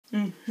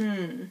Oh!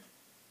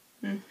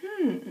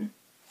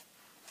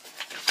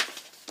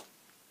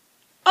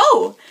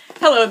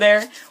 Hello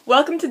there!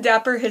 Welcome to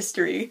Dapper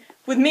History,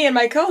 with me and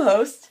my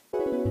co-host.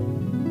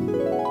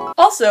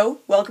 Also,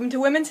 welcome to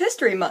Women's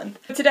History Month.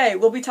 Today,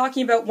 we'll be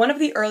talking about one of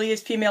the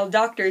earliest female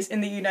doctors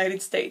in the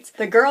United States,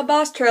 the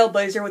Girlboss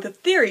trailblazer with a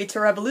theory to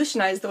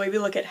revolutionize the way we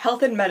look at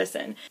health and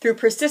medicine. Through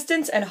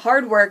persistence and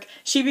hard work,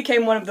 she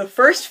became one of the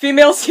first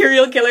female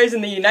serial killers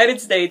in the United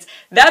States.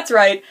 That's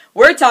right,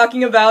 we're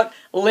talking about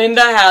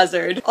Linda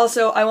Hazzard.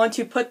 Also, I want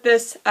to put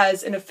this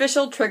as an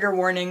official trigger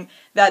warning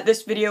that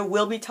this video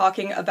will be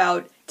talking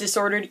about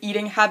disordered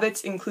eating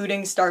habits,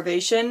 including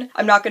starvation.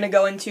 I'm not going to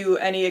go into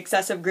any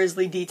excessive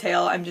grisly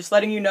detail. I'm just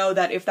letting you know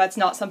that if that's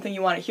not something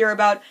you want to hear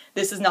about,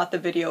 this is not the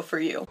video for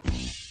you.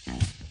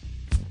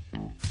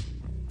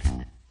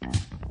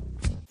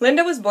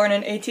 Linda was born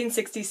in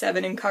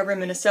 1867 in Carver,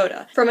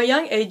 Minnesota. From a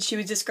young age, she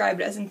was described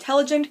as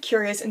intelligent,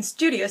 curious, and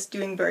studious,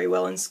 doing very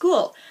well in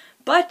school.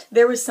 But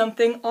there was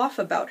something off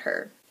about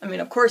her. I mean,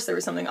 of course there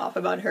was something off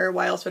about her.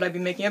 Why else would I be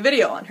making a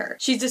video on her?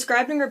 She's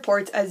described in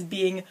reports as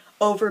being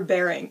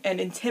overbearing and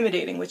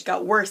intimidating, which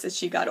got worse as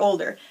she got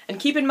older.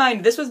 And keep in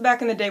mind, this was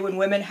back in the day when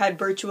women had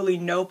virtually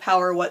no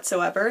power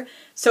whatsoever,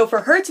 so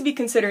for her to be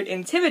considered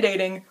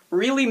intimidating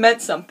really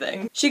meant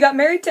something. She got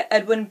married to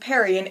Edwin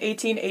Perry in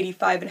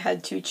 1885 and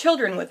had 2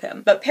 children with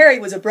him. But Perry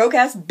was a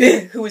broke-ass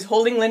bitch who was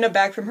holding Linda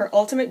back from her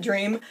ultimate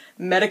dream,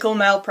 medical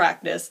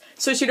malpractice.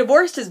 So she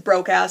divorced his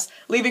broke ass,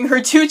 leaving her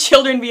 2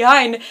 children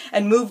behind,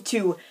 and moved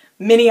to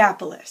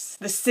Minneapolis,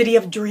 the city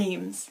of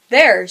dreams.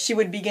 There, she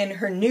would begin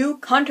her new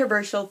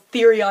controversial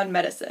theory on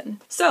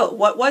medicine. So,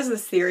 what was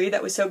this theory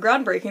that was so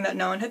groundbreaking that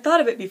no one had thought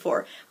of it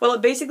before? Well,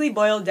 it basically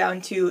boiled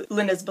down to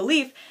Linda's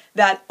belief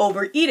that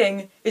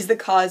overeating is the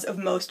cause of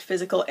most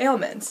physical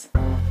ailments.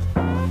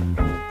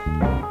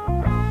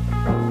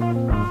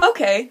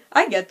 Okay,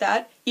 I get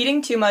that.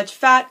 Eating too much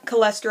fat,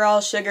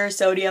 cholesterol, sugar,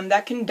 sodium,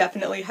 that can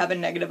definitely have a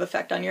negative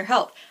effect on your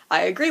health.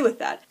 I agree with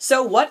that.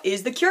 So what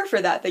is the cure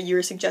for that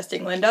you're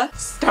suggesting, Linda?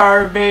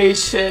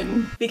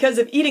 Starvation. Because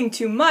if eating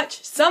too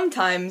much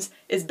sometimes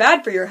is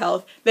bad for your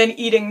health, then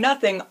eating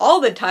nothing all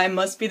the time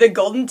must be the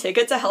golden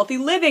ticket to healthy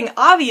living.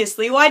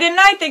 Obviously, why didn't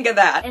I think of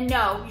that? And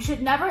no, you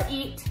should never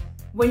eat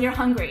when you're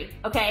hungry,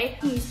 okay?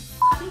 These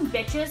fucking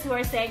bitches who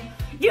are saying,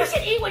 you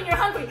should eat when you're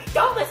hungry.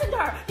 Don't listen to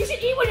her. You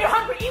should eat when you're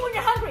hungry. Eat when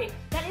you're hungry.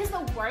 That is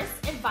the worst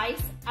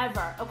advice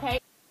ever, okay?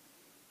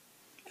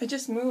 I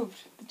just moved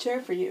the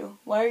chair for you.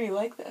 Why are you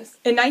like this?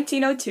 In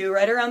 1902,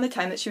 right around the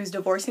time that she was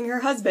divorcing her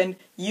husband,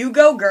 you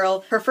go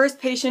girl, her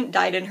first patient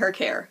died in her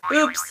care.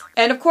 Oops.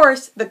 And of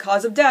course, the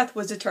cause of death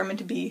was determined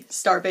to be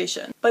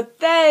starvation. But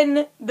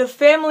then, the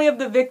family of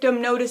the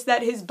victim noticed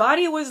that his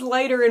body was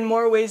lighter in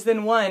more ways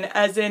than one,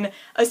 as in,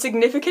 a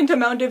significant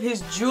amount of his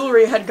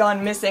jewelry had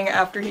gone missing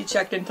after he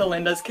checked into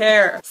Linda's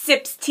care.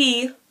 Sips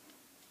tea.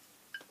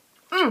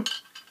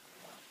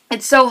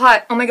 It's so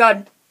hot. Oh my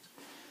god.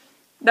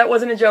 That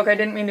wasn't a joke, I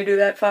didn't mean to do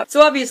that, fuck.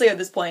 So obviously at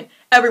this point,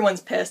 everyone's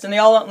pissed and they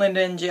all want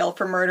Linda in jail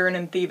for murdering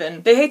and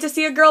thieving. They hate to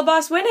see a girl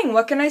boss winning,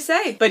 what can I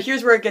say? But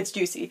here's where it gets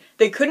juicy.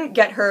 They couldn't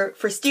get her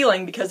for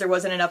stealing because there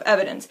wasn't enough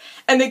evidence.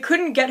 And they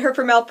couldn't get her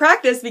for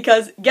malpractice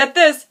because, get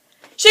this,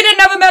 she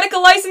didn't have a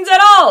medical license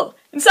at all!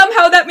 And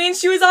somehow that means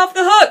she was off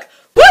the hook.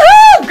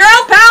 Woohoo!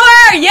 Girl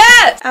power!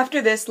 Yes! After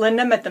this,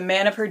 Linda met the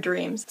man of her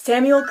dreams,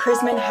 Samuel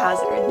Chrisman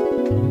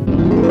Hazzard.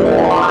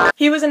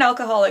 He was an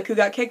alcoholic who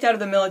got kicked out of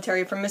the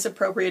military for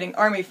misappropriating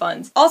army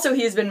funds. Also,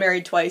 he has been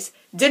married twice,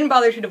 didn't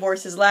bother to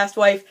divorce his last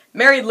wife,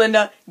 married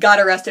Linda, got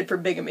arrested for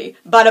bigamy.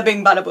 Bada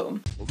bing, bada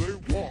boom.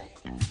 They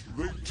walk,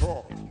 they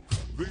talk,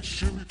 they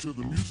shimmy to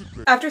the music.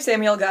 After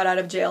Samuel got out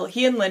of jail,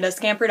 he and Linda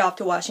scampered off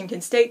to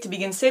Washington State to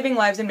begin saving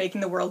lives and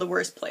making the world a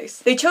worse place.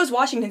 They chose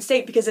Washington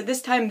State because at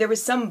this time there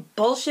was some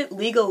bullshit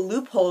legal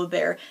loophole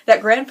there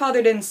that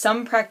grandfathered in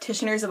some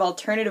practitioners of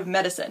alternative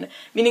medicine,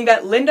 meaning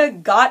that Linda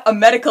got a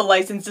medical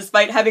license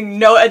despite having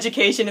no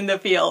education in the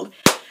field.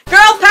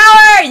 Girl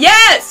power!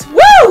 Yes!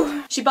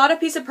 Woo! She bought a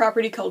piece of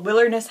property called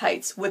Wilderness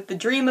Heights with the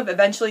dream of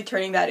eventually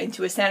turning that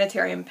into a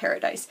sanitarium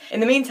paradise. In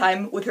the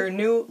meantime, with her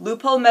new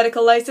loophole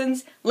medical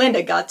license,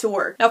 Linda got to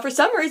work. Now for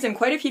some reason,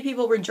 quite a few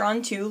people were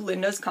drawn to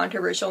Linda's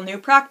controversial new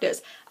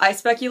practice. I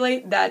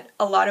speculate that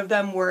a lot of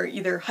them were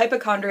either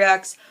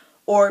hypochondriacs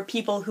or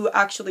people who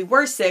actually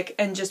were sick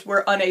and just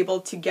were unable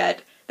to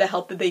get the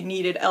help that they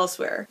needed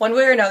elsewhere. One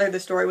way or another, the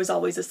story was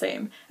always the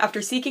same.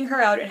 After seeking her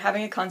out and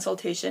having a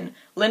consultation,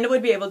 Linda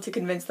would be able to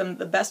convince them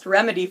the best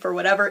remedy for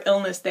whatever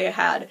illness they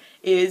had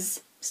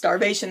is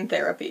starvation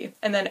therapy.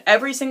 And then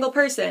every single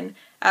person,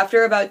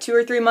 after about 2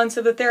 or 3 months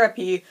of the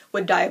therapy,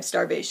 would die of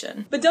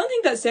starvation. But don't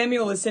think that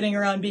Samuel was sitting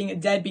around being a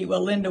deadbeat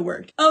while Linda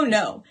worked. Oh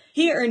no.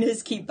 He earned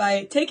his keep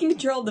by taking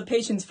control of the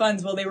patient's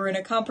funds while they were in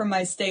a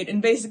compromised state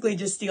and basically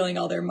just stealing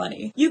all their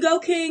money. You go,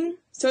 King!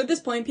 So at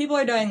this point, people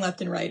are dying left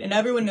and right, and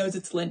everyone knows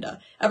it's Linda.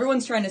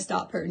 Everyone's trying to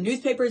stop her.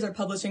 Newspapers are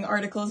publishing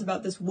articles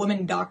about this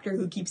woman doctor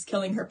who keeps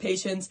killing her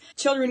patients.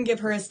 Children give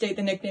her estate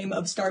the nickname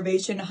of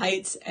Starvation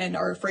Heights and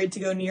are afraid to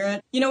go near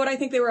it. You know what I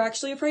think they were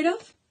actually afraid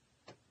of?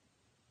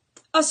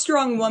 A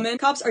strong woman.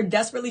 Cops are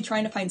desperately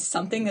trying to find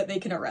something that they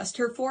can arrest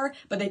her for,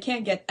 but they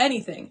can't get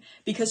anything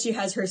because she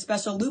has her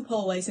special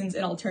loophole license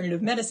in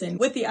alternative medicine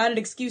with the added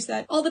excuse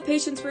that all the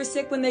patients were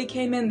sick when they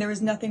came in, there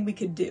was nothing we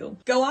could do.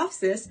 Go off,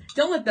 sis.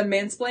 Don't let them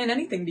mansplain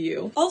anything to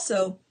you.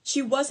 Also,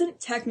 she wasn't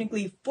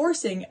technically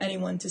forcing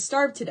anyone to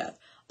starve to death.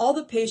 All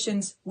the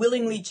patients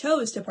willingly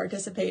chose to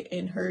participate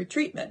in her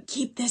treatment.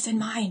 Keep this in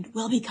mind.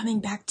 We'll be coming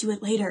back to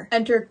it later.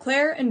 Enter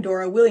Claire and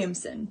Dora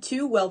Williamson,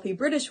 two wealthy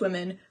British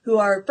women who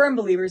are firm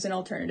believers in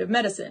alternative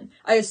medicine.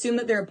 I assume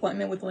that their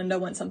appointment with Linda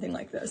went something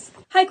like this.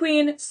 Hi,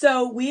 Queen.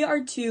 So we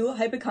are two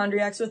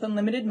hypochondriacs with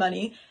unlimited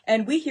money,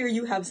 and we hear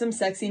you have some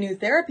sexy new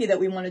therapy that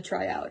we want to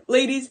try out.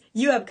 Ladies,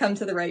 you have come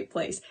to the right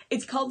place.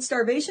 It's called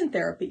starvation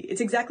therapy.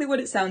 It's exactly what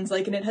it sounds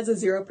like, and it has a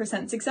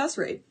 0% success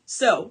rate.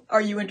 So,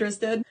 are you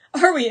interested?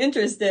 Are we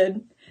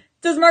interested?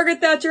 Does Margaret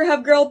Thatcher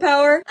have girl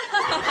power?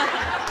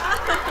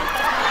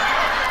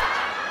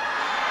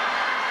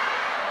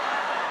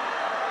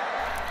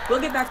 We'll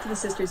get back to the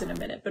sisters in a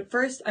minute, but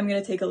first I'm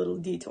going to take a little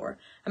detour.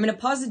 I'm going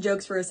to pause the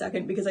jokes for a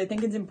second because I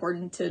think it's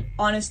important to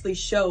honestly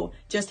show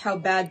just how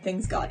bad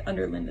things got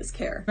under Linda's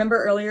care.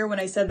 Remember earlier when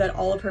I said that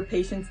all of her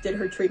patients did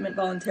her treatment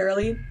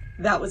voluntarily?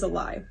 That was a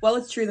lie. While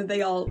it's true that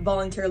they all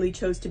voluntarily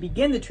chose to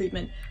begin the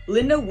treatment,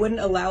 Linda wouldn't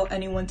allow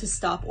anyone to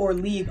stop or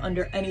leave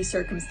under any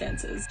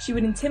circumstances. She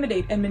would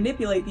intimidate and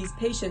manipulate these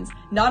patients,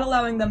 not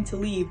allowing them to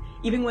leave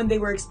even when they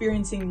were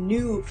experiencing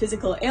new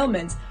physical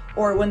ailments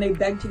or when they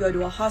begged to go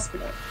to a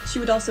hospital. She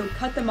would also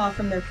cut them off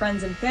from their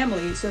friends and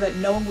family so that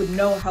no one would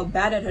know how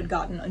bad it had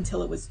gotten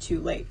until it was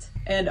too late.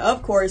 And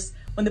of course,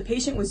 when the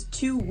patient was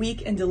too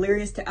weak and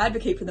delirious to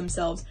advocate for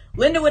themselves,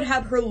 Linda would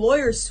have her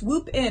lawyer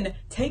swoop in,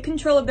 take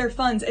control of their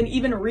funds, and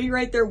even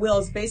rewrite their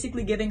wills,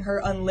 basically giving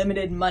her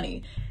unlimited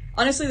money.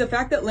 Honestly, the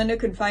fact that Linda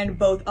could find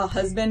both a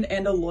husband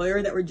and a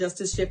lawyer that were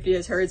just as shifty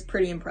as her is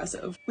pretty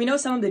impressive. We know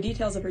some of the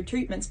details of her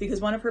treatments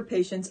because one of her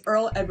patients,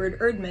 Earl Edward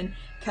Erdman,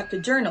 kept a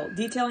journal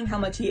detailing how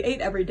much he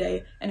ate every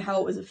day and how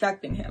it was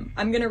affecting him.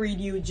 I'm gonna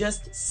read you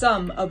just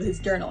some of his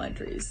journal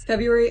entries.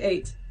 February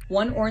 8.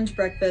 1 orange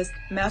breakfast,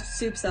 mashed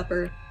soup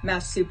supper,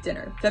 mashed soup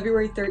dinner.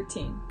 February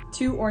 13.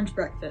 2 orange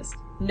breakfast,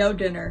 no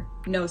dinner,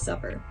 no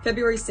supper.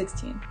 February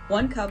 16.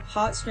 1 cup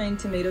hot strained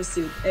tomato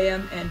soup,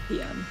 AM and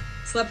PM.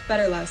 Slept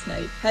better last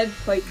night, head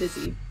quite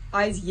dizzy,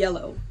 eyes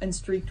yellow and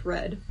streaked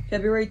red.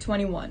 February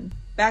 21.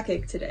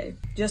 Backache today,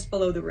 just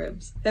below the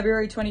ribs.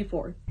 February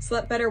 24th.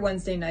 Slept better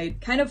Wednesday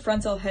night, kind of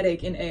frontal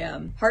headache in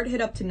AM. Heart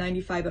hit up to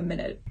 95 a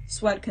minute,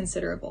 sweat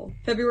considerable.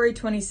 February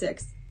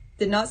 26th.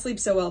 Did not sleep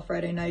so well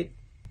Friday night.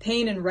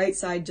 Pain in right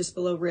side just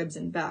below ribs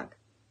and back.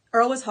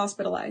 Earl was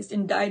hospitalized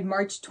and died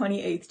March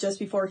 28th, just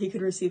before he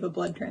could receive a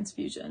blood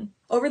transfusion.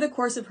 Over the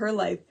course of her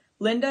life,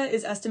 Linda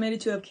is estimated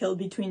to have killed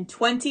between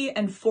 20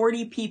 and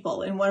 40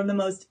 people in one of the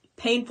most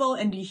painful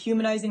and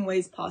dehumanizing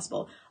ways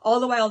possible, all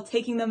the while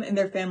taking them and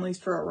their families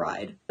for a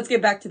ride. Let's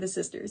get back to the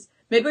sisters.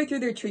 Midway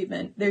through their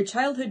treatment, their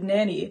childhood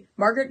nanny,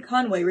 Margaret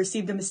Conway,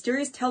 received a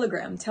mysterious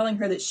telegram telling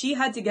her that she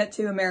had to get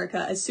to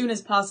America as soon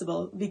as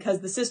possible because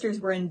the sisters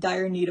were in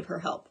dire need of her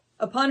help.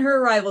 Upon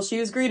her arrival, she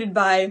was greeted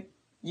by,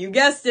 you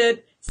guessed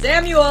it,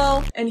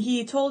 Samuel! And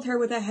he told her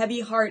with a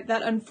heavy heart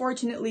that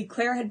unfortunately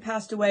Claire had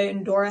passed away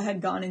and Dora had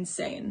gone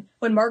insane.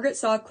 When Margaret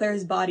saw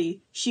Claire's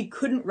body, she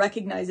couldn't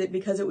recognize it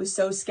because it was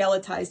so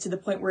skeletized to the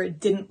point where it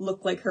didn't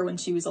look like her when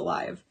she was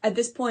alive. At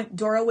this point,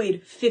 Dora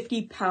weighed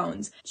 50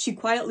 pounds. She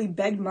quietly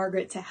begged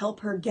Margaret to help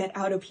her get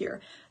out of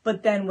here.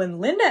 But then when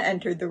Linda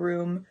entered the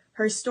room,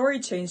 her story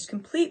changed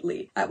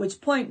completely, at which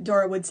point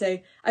Dora would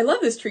say, I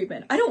love this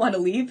treatment. I don't want to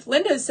leave.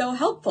 Linda is so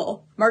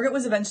helpful. Margaret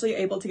was eventually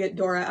able to get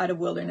Dora out of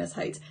Wilderness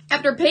Heights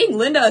after paying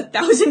Linda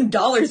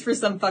 $1,000 for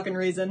some fucking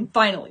reason.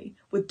 Finally,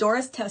 with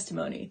Dora's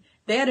testimony,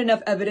 they had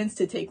enough evidence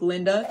to take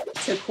Linda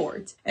to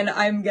court. And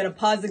I'm gonna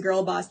pause the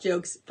girl boss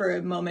jokes for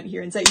a moment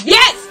here and say,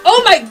 yes!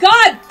 Oh my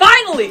god,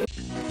 finally!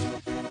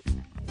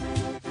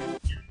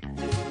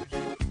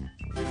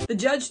 The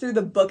judge threw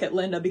the book at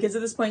Linda because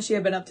at this point she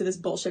had been up to this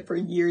bullshit for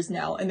years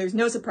now, and there's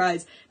no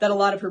surprise that a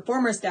lot of her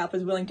former staff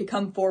was willing to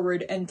come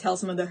forward and tell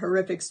some of the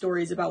horrific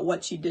stories about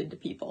what she did to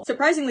people.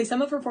 Surprisingly, some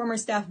of her former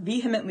staff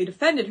vehemently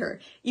defended her,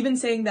 even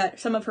saying that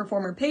some of her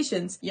former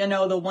patients, you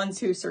know, the ones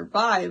who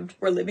survived,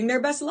 were living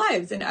their best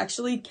lives and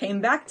actually came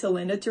back to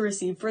Linda to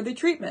receive further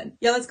treatment.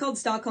 Yeah, that's called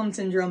Stockholm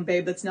Syndrome,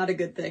 babe. That's not a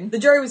good thing. The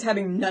jury was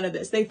having none of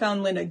this. They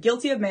found Linda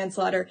guilty of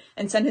manslaughter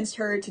and sentenced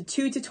her to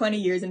 2 to 20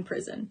 years in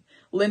prison.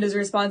 Linda's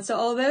response to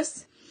all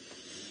this?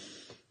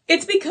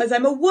 It's because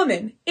I'm a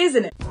woman,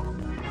 isn't it?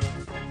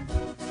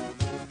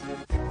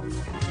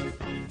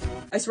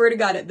 I swear to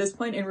God, at this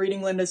point in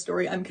reading Linda's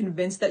story, I'm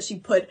convinced that she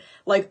put,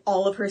 like,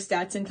 all of her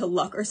stats into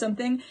luck or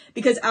something,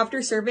 because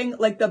after serving,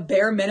 like, the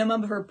bare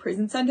minimum of her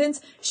prison sentence,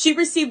 she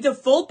received a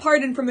full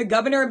pardon from the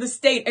governor of the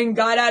state and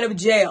got out of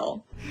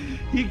jail.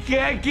 You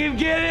can't keep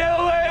getting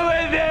away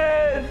with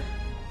this!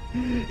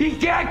 He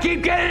can't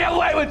keep getting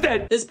away with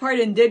it! This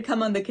pardon did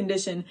come on the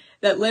condition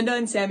that Linda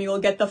and Samuel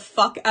get the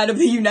fuck out of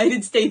the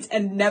United States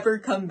and never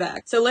come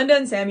back. So Linda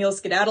and Samuel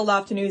skedaddled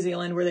off to New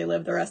Zealand where they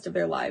lived the rest of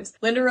their lives.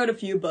 Linda wrote a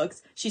few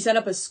books. She set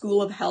up a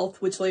school of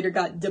health, which later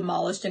got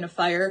demolished in a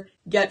fire.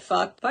 Get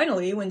fucked.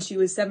 Finally, when she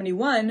was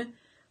 71,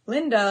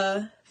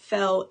 Linda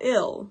fell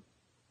ill.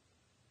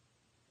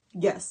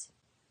 Guess.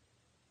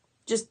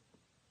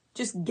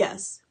 Just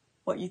guess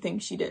what you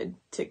think she did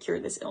to cure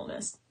this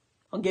illness.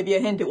 I'll give you a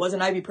hint, it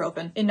wasn't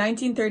ibuprofen. In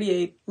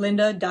 1938,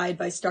 Linda died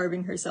by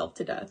starving herself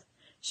to death.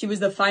 She was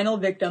the final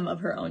victim of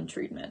her own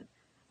treatment.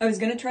 I was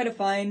gonna try to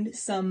find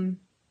some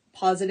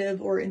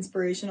positive or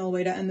inspirational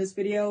way to end this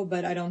video,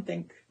 but I don't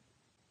think...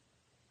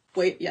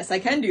 Wait, yes, I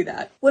can do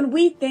that. When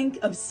we think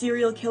of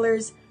serial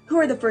killers, who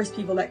are the first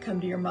people that come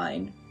to your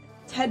mind?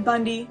 Ted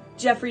Bundy,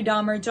 Jeffrey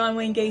Dahmer, John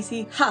Wayne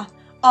Gacy? Ha!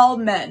 All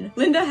men.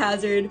 Linda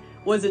Hazzard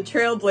was a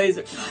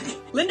trailblazer.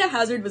 Linda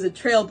Hazzard was a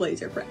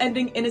trailblazer for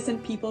ending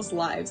innocent people's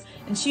lives,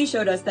 and she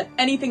showed us that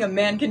anything a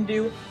man can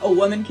do, a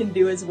woman can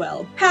do as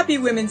well. Happy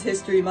Women's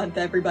History Month,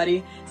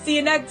 everybody. See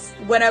you next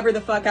whenever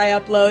the fuck I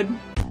upload.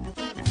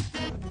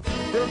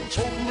 They're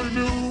totally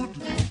nude.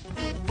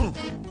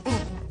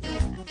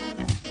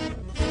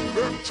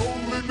 They're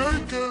totally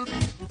naked.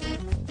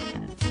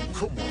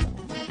 Come on.